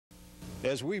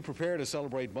As we prepare to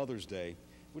celebrate Mother's Day,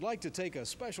 we'd like to take a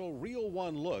special Reel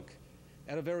One look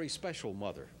at a very special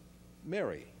mother,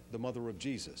 Mary, the mother of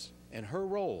Jesus, and her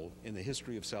role in the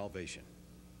history of salvation.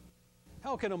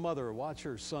 How can a mother watch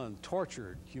her son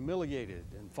tortured, humiliated,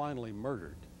 and finally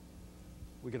murdered?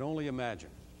 We can only imagine.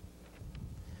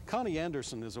 Connie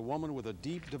Anderson is a woman with a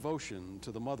deep devotion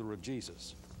to the mother of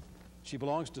Jesus. She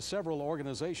belongs to several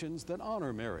organizations that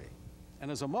honor Mary.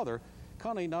 And as a mother,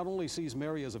 Connie not only sees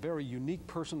Mary as a very unique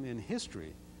person in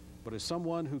history, but as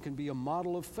someone who can be a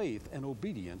model of faith and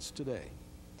obedience today.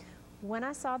 When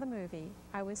I saw the movie,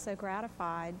 I was so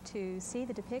gratified to see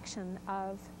the depiction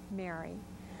of Mary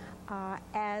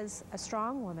as a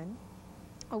strong woman,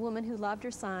 a woman who loved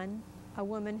her son, a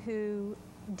woman who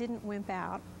didn't wimp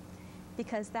out,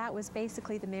 because that was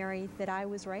basically the Mary that I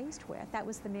was raised with. That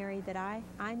was the Mary that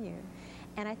I knew.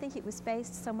 And I think it was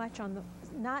based so much on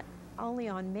not only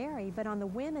on Mary, but on the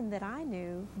women that I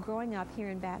knew growing up here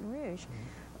in Baton Rouge.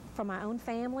 From my own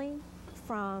family,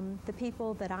 from the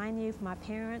people that I knew, from my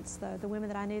parents, the women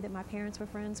that I knew that my parents were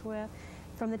friends with,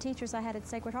 from the teachers I had at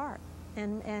Sacred Heart,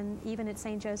 and even at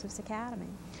St. Joseph's Academy.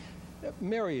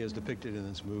 Mary is depicted in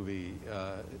this movie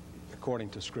according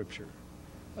to Scripture.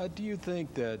 Do you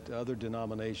think that other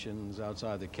denominations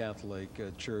outside the Catholic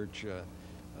Church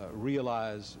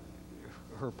realize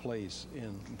her place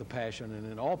in the Passion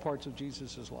and in all parts of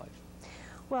Jesus' life?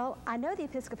 Well, I know the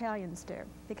Episcopalians do,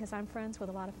 because I'm friends with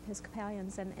a lot of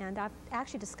Episcopalians, and I've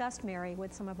actually discussed Mary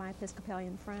with some of my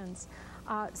Episcopalian friends.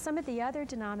 Some of the other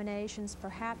denominations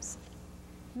perhaps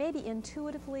maybe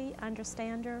intuitively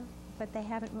understand her, but they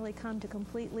haven't really come to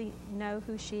completely know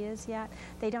who she is yet.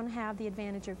 They don't have the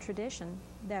advantage of tradition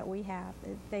that we have.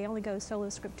 They only go sola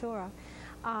scriptura.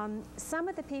 Some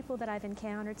of the people that I've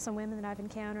encountered, some women that I've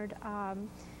encountered, are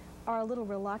a little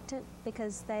reluctant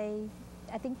because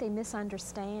I think they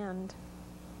misunderstand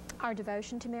our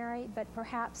devotion to Mary, but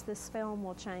perhaps this film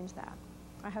will change that.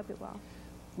 I hope it will.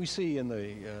 We see in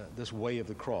this way of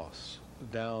the cross,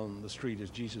 down the street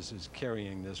as Jesus is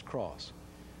carrying this cross,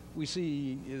 we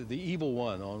see the evil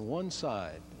one on one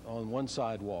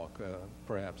sidewalk,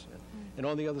 perhaps, and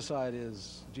on the other side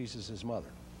is Jesus' mother.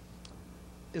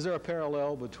 Is there a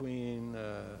parallel between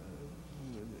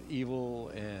evil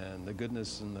and the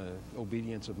goodness and the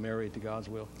obedience of Mary to God's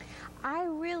will? I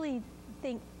really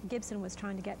think Gibson was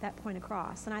trying to get that point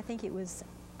across, and I think it was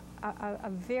a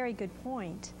very good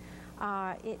point.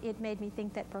 It made me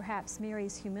think that perhaps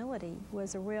Mary's humility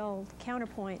was a real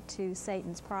counterpoint to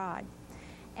Satan's pride,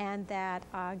 and that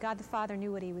God the Father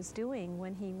knew what he was doing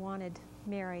when he wanted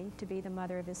Mary to be the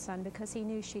mother of his son, because he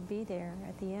knew she'd be there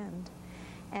at the end.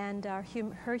 And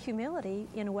her humility,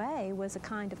 in a way, was a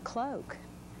kind of cloak,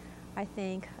 I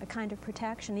think, a kind of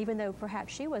protection, even though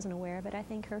perhaps she wasn't aware, but I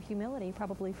think her humility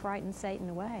probably frightened Satan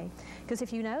away. Because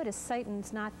if you notice,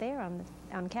 Satan's not there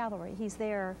on Calvary. He's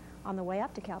there on the way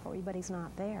up to Calvary, but he's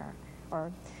not there.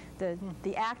 Or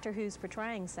the actor who's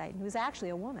portraying Satan, who's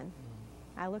actually a woman.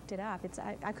 I looked it up.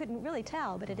 I couldn't really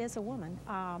tell, but it is a woman.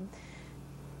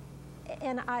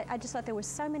 And I just thought there were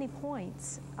so many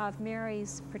points of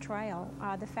Mary's portrayal.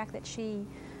 The fact that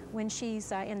when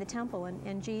she's in the temple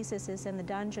and Jesus is in the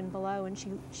dungeon below, and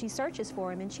she searches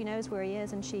for him, and she knows where he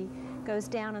is, and she goes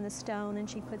down on the stone and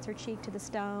she puts her cheek to the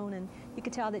stone, and you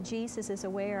could tell that Jesus is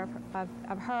aware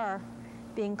of her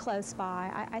being close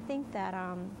by. I think that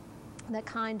that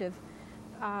kind of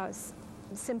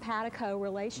simpatico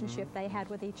relationship they had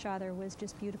with each other was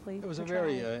just beautifully portrayed. It was a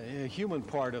very human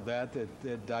part of that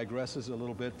digresses a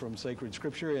little bit from sacred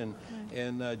Scripture,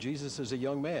 and Jesus is a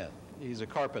young man. He's a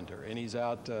carpenter, and he's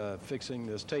out fixing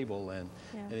this table, and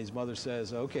his mother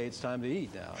says, okay, it's time to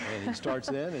eat now. And he starts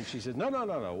then, and she says,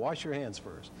 no, wash your hands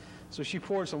first. So she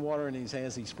pours some water in his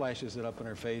hands, he splashes it up in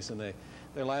her face, and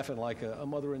they're laughing like a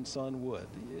mother and son would.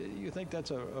 You think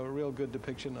that's a real good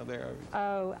depiction of their...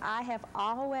 Oh, I have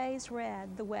always read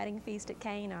The Wedding Feast at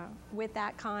Cana with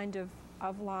that kind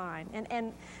of line.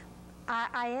 And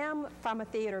I am from a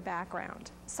theater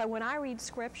background, so when I read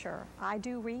Scripture, I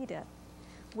do read it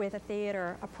with a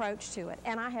theater approach to it.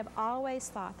 And I have always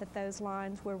thought that those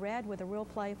lines were read with a real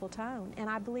playful tone. And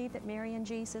I believe that Mary and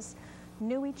Jesus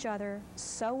knew each other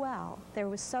so well, they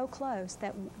were so close,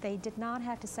 that they did not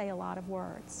have to say a lot of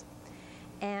words.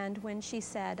 And when she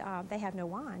said, they have no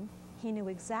wine, he knew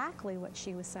exactly what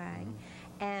she was saying.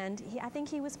 And I think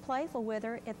he was playful with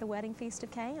her at the Wedding Feast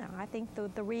of Cana. I think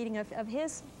the reading of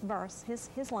his verse,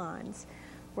 his lines,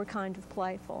 were kind of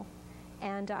playful.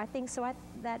 And I think so.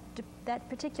 That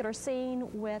particular scene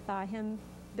with him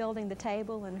building the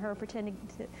table and her pretending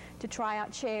to try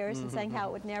out chairs and saying how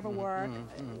it would never work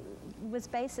was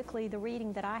basically the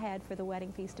reading that I had for the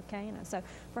Wedding Feast of Cana. So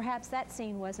perhaps that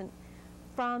scene wasn't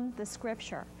from the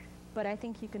scripture, but I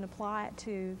think you can apply it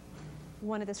to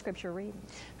one of the scripture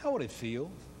readings. How would it feel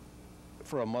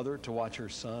for a mother to watch her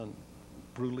son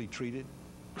brutally treated,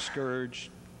 scourged,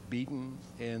 beaten,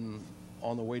 and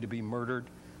on the way to be murdered,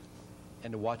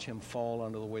 and to watch him fall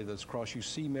under the weight of this cross? You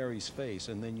see Mary's face,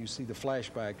 and then you see the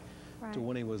flashback to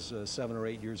when he was 7 or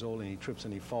 8 years old, and he trips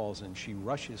and he falls, and she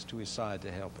rushes to his side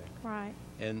to help him. Right.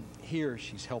 And here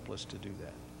she's helpless to do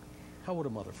that. How would a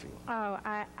mother feel? Oh,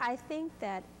 I think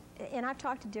that, and I've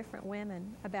talked to different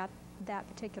women about that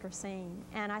particular scene,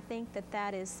 and I think that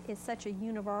that is such a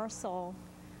universal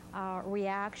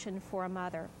reaction for a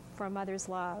mother, for a mother's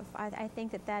love. I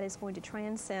think that that is going to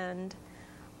transcend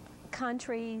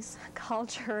countries,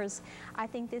 cultures. I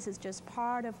think this is just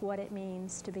part of what it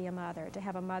means to be a mother, to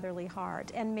have a motherly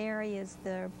heart. And Mary is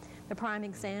the prime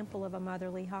example of a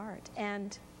motherly heart.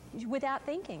 And without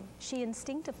thinking, she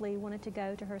instinctively wanted to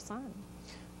go to her son.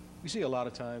 We see a lot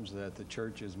of times that the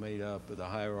church is made up, the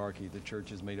hierarchy, the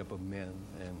church is made up of men,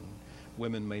 and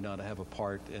women may not have a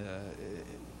part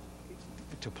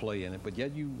to play in it. But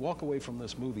yet you walk away from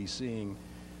this movie seeing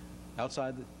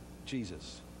outside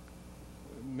Jesus,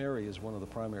 Mary is one of the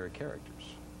primary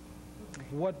characters.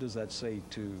 What does that say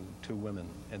to women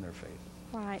and their faith?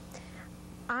 Right.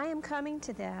 I am coming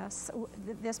to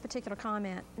this particular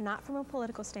comment not from a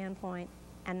political standpoint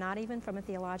and not even from a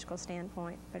theological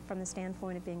standpoint, but from the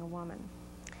standpoint of being a woman.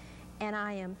 And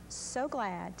I am so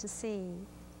glad to see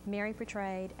Mary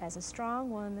portrayed as a strong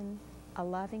woman, a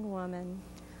loving woman,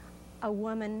 a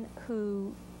woman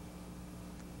who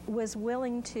was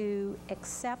willing to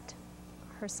accept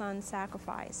her son's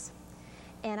sacrifice.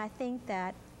 And I think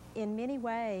that in many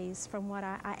ways, from what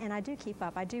and I do keep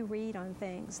up, I do read on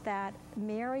things, that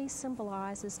Mary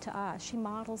symbolizes to us, she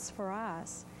models for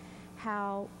us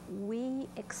how we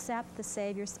accept the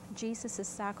Savior, Jesus'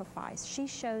 sacrifice. She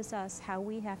shows us how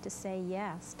we have to say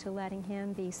yes to letting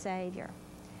him be Savior.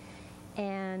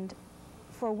 And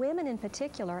for women in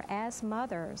particular, as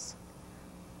mothers,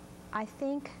 I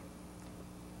think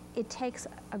it takes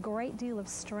a great deal of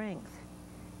strength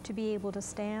to be able to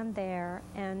stand there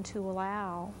and to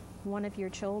allow one of your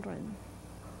children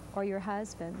or your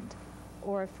husband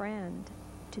or a friend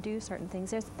to do certain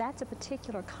things. That's a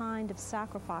particular kind of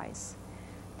sacrifice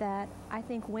that I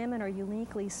think women are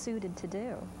uniquely suited to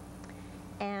do.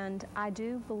 And I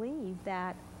do believe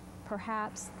that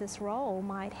perhaps this role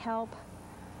might help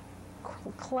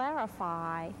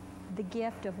clarify the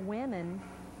gift of women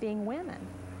being women,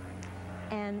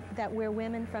 and that we're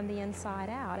women from the inside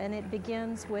out. And it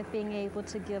begins with being able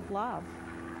to give love.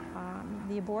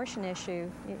 The abortion issue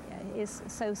is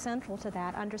so central to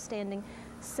that, understanding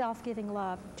self-giving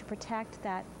love to protect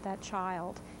that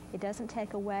child. It doesn't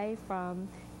take away from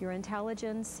your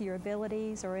intelligence, your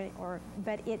abilities,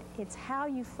 but it's how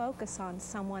you focus on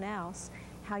someone else,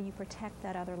 how you protect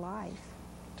that other life.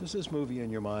 Does this movie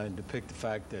in your mind depict the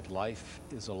fact that life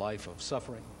is a life of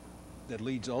suffering that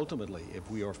leads ultimately, if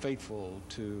we are faithful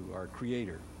to our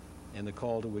Creator and the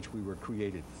call to which we were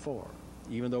created for,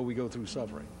 even though we go through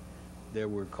suffering, that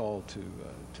we're called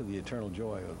to the eternal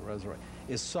joy of the resurrection?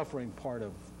 Is suffering part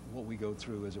of what we go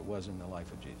through as it was in the life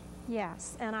of Jesus?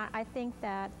 Yes, and I think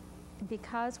that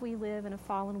because we live in a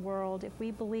fallen world, if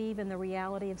we believe in the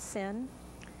reality of sin,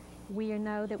 we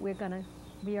know that we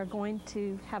are going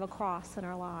to have a cross in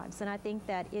our lives. And I think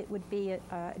that it would be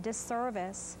a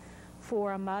disservice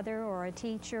for a mother or a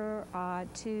teacher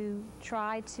to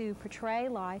try to portray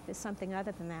life as something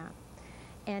other than that.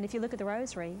 And if you look at the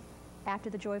Rosary,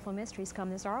 after the joyful mysteries come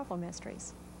the sorrowful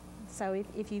mysteries. So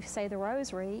if you say the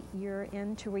Rosary, you're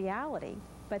into reality,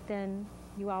 but then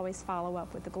you always follow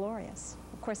up with the glorious.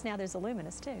 Of course, now there's the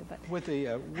luminous too. But with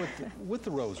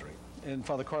the Rosary, and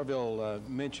Father Carville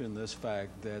mentioned this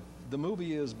fact that the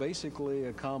movie is basically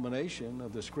a combination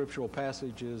of the scriptural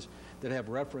passages that have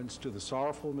reference to the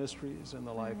sorrowful mysteries in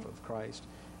the life of Christ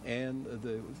and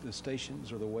the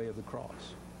stations or the way of the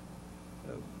cross.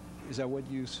 Is that what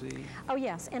you see? Oh,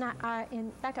 yes. And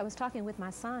in fact, I was talking with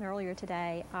my son earlier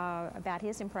today about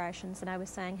his impressions, and I was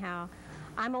saying how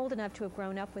I'm old enough to have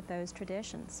grown up with those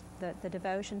traditions, the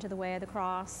devotion to the way of the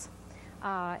cross,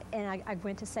 and I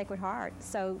went to Sacred Heart.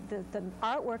 So the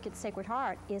artwork at Sacred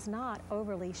Heart is not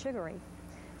overly sugary.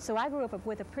 So I grew up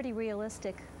with a pretty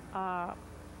realistic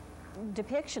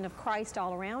depiction of Christ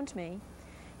all around me.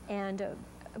 And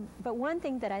but one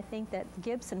thing that I think that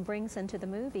Gibson brings into the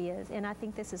movie is, and I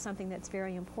think this is something that's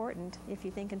very important if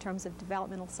you think in terms of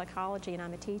developmental psychology, and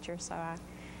I'm a teacher, so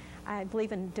I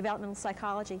believe in developmental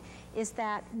psychology, is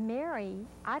that Mary,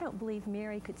 I don't believe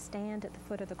Mary could stand at the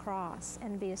foot of the cross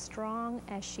and be as strong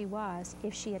as she was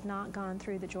if she had not gone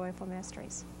through the joyful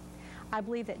mysteries. I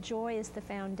believe that joy is the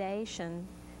foundation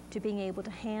to being able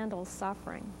to handle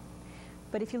suffering.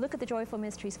 But if you look at the joyful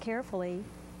mysteries carefully,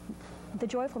 the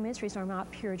joyful mysteries are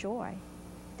not pure joy.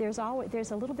 There's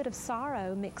a little bit of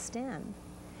sorrow mixed in.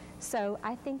 So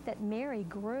I think that Mary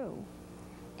grew,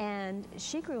 and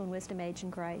she grew in wisdom, age,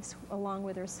 and grace along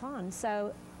with her son.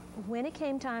 So when it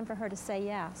came time for her to say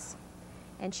yes,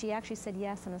 and she actually said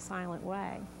yes in a silent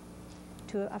way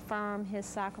to affirm his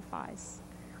sacrifice,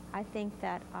 I think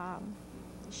that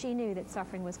she knew that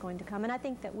suffering was going to come, and I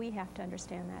think that we have to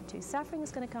understand that too. Suffering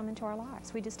is going to come into our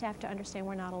lives. We just have to understand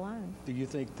we're not alone. Do you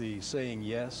think the saying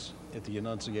yes at the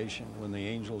Annunciation, when the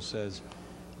angel says,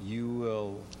 "You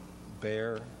will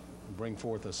bring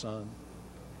forth a son,"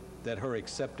 that her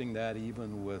accepting that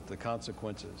even with the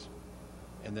consequences,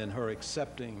 and then her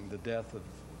accepting the death of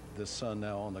the son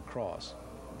now on the cross,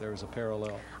 there's a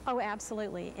parallel? Oh,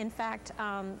 absolutely. In fact,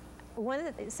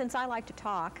 since I like to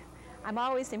talk, I'm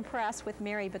always impressed with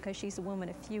Mary because she's a woman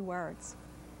of few words.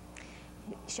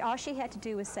 All she had to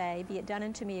do was say, "Be it done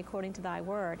unto me according to thy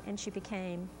word," and she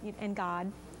became, and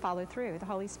God followed through. The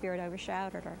Holy Spirit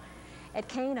overshadowed her. At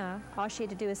Cana, all she had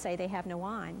to do was say, "They have no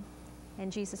wine,"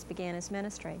 and Jesus began his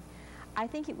ministry. I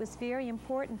think it was very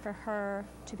important for her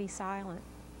to be silent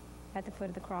at the foot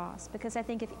of the cross, because I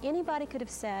think if anybody could have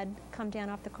said, "Come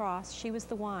down off the cross," she was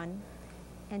the one,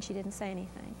 and she didn't say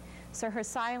anything. So her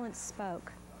silence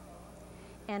spoke.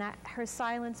 And her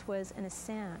silence was an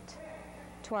assent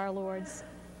to our Lord's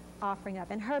offering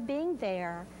up. And her being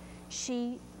there,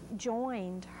 she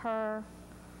joined her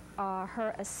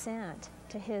assent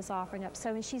to his offering up.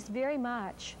 So she's very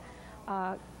much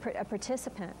a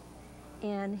participant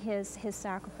in his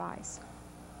sacrifice.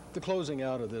 The closing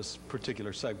out of this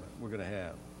particular segment we're going to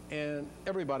have, and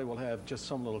everybody will have just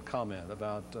some little comment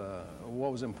about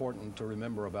what was important to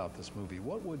remember about this movie.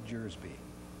 What would yours be?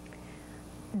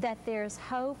 That there's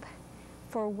hope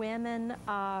for women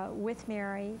with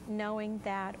Mary, knowing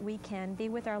that we can be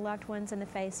with our loved ones in the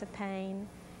face of pain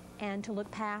and to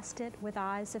look past it with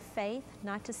eyes of faith,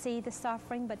 not to see the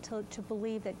suffering, but to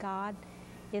believe that God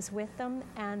is with them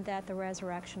and that the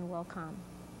resurrection will come.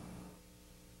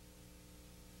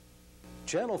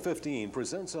 Channel 15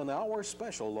 presents an hour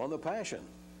special on the Passion.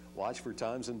 Watch for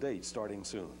times and dates starting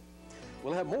soon.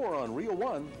 We'll have more on Reel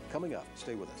One coming up.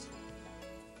 Stay with us.